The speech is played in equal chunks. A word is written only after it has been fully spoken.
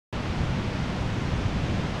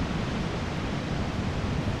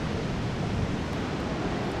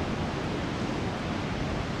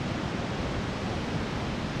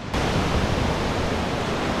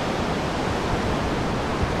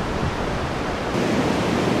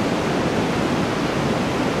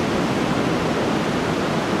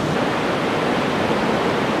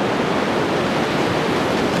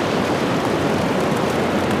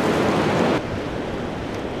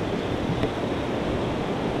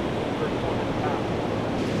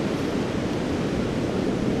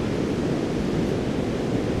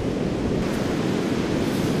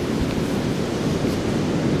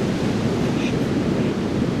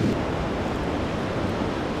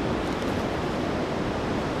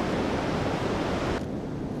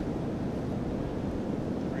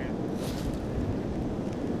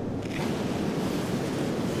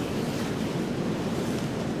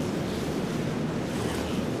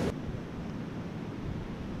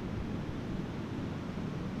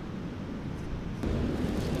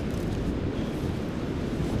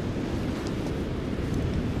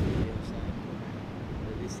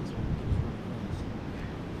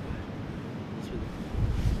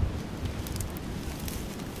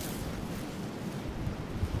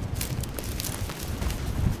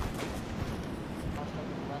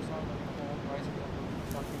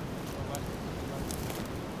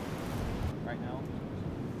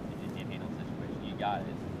yeah,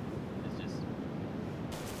 it's just.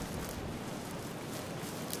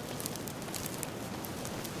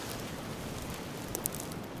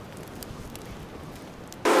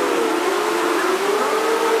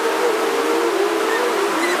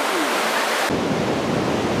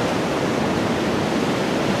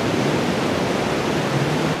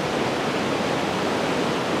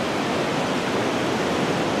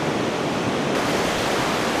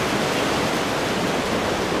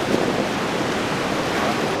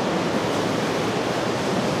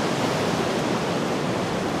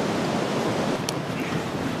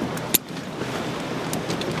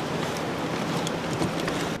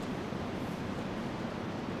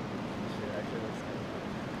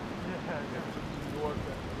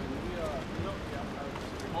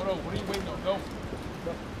 Oh no, what are you waiting on? Go.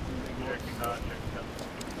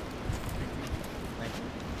 Thank you.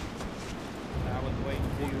 I was waiting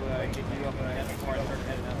to get you up and I had the car start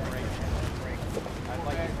heading out the race. I'd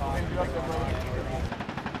like to talk to you.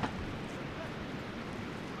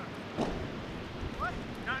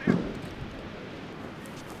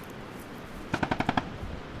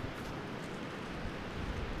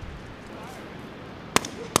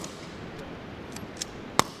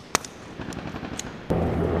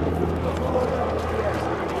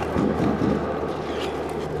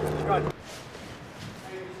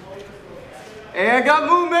 Hey, I got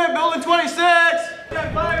movement, building 26!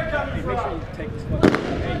 Got fire coming from. Make sure you take this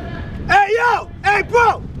fucking. Hey, yo! Hey,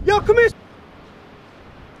 bro! Yo, come here!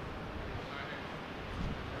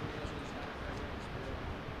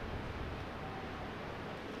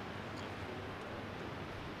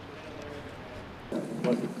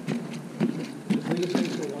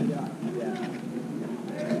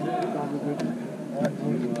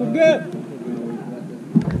 We're good.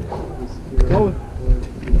 Go.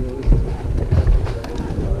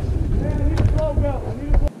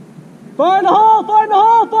 Find the hole! Find the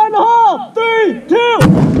hole! Find the hole! 3, 2.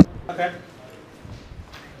 Okay.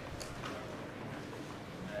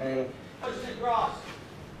 Hey. Push it across.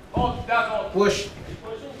 Oh, that's all. Push.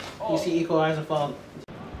 You see equalizer fall.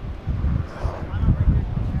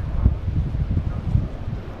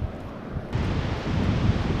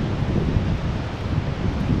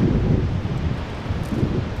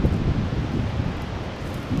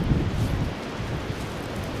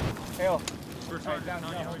 Hale.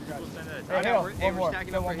 Hey, Hale, one more.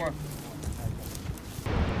 No, one more.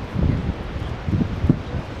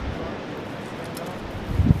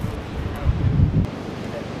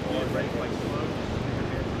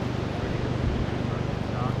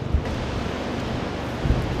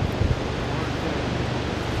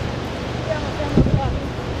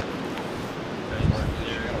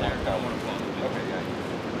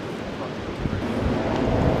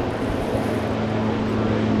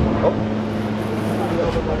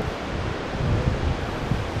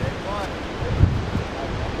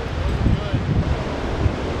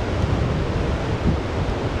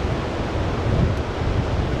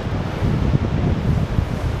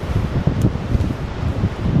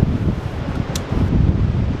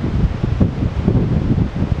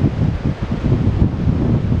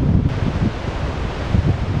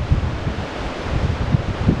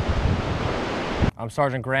 I'm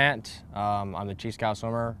Sergeant Grant. I'm the Chief Scout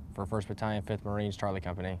Swimmer for 1st Battalion, 5th Marines, Charlie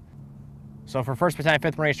Company. So for 1st Battalion,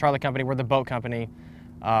 5th Marines, Charlie Company, we're the boat company.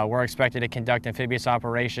 We're expected to conduct amphibious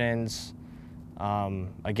operations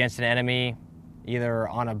against an enemy, either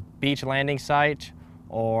on a beach landing site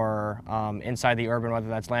or inside the urban, whether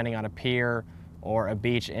that's landing on a pier or a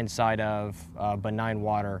beach inside of benign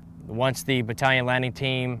water. Once the battalion landing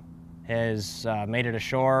team has made it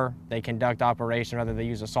ashore, they conduct operations, whether they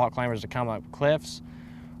use assault climbers to come up cliffs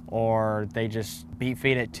or they just beat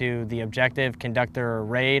feed it to the objective, conduct their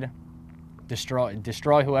raid,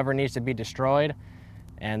 destroy whoever needs to be destroyed,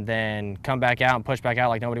 and then come back out and push back out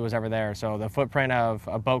like nobody was ever there. So the footprint of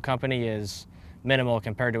a boat company is minimal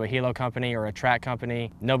compared to a helo company or a track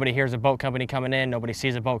company. Nobody hears a boat company coming in, nobody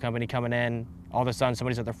sees a boat company coming in. All of a sudden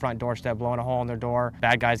somebody's at their front doorstep blowing a hole in their door.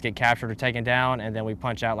 Bad guys get captured or taken down, and then we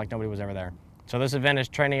punch out like nobody was ever there. So this event is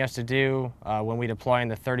training us to do when we deploy in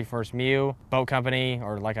the 31st MEU. Boat company,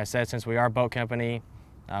 or like I said, since we are boat company,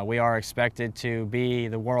 we are expected to be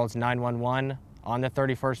the world's 911 on the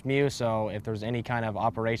 31st MEU. So if there's any kind of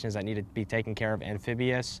operations that need to be taken care of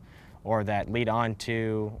amphibious, or that lead on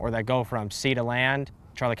to, or that go from sea to land,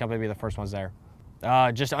 Charlie Company will be the first ones there.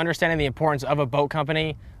 Just understanding the importance of a boat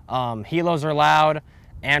company. Helos are loud,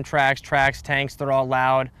 Amtraks, tracks, tanks, they're all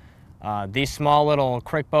loud. These small little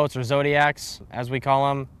crick boats, or Zodiacs, as we call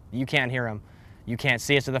them, you can't hear them. You can't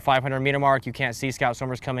see us at the 500-meter mark, you can't see scout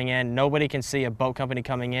swimmers coming in. Nobody can see a boat company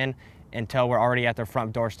coming in until we're already at their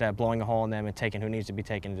front doorstep, blowing a hole in them and taking who needs to be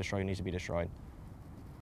taken and destroying who needs to be destroyed.